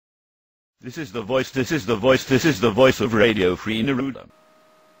This is the voice of Radio Free Neruda.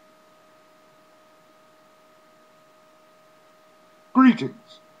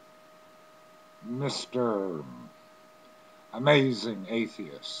 Greetings, Mr. Amazing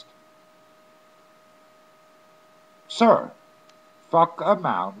Atheist. Sir, fuck a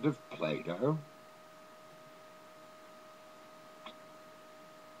mound of Play-Doh?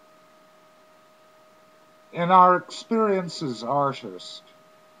 In our experience as artist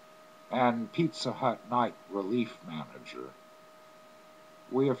and Pizza Hut night relief manager,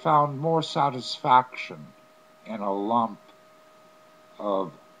 we have found more satisfaction in a lump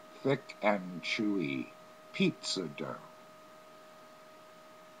of thick and chewy pizza dough.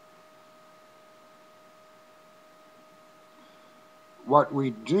 What we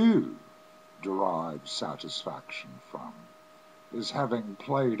do derive satisfaction from is having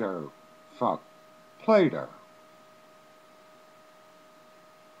Play-Doh fuck Play-Doh.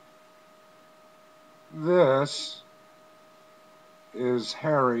 This is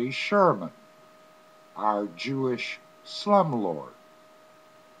Harry Sherman, our Jewish slumlord.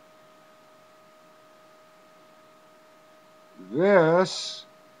 This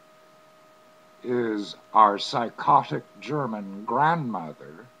is our psychotic German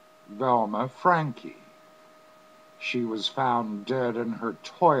grandmother, Velma Franke. She was found dead in her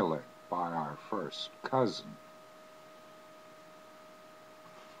toilet by our first cousin.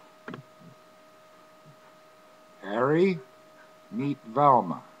 Harry, meet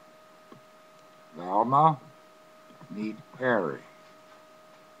Velma. Velma, meet Harry.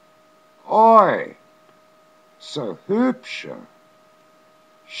 Oi, so hübsche.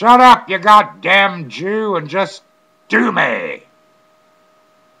 Shut up, you goddamn Jew, and just do me.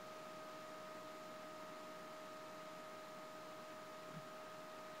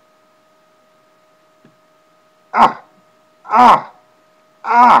 Ah, ah,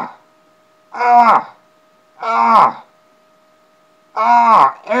 ah, ah, ah,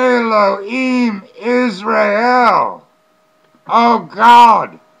 ah, Elohim Israel. Oh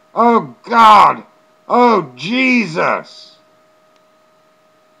God, oh God, oh Jesus.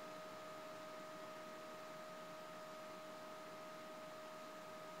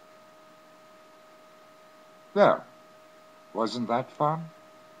 There, wasn't that fun?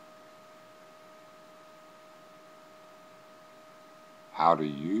 How do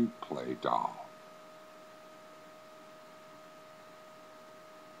you play doll?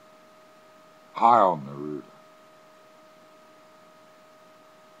 Heil Neruda.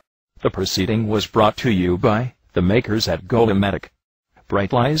 The proceeding was brought to you by the makers at Golematic.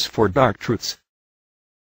 Bright lies for dark truths.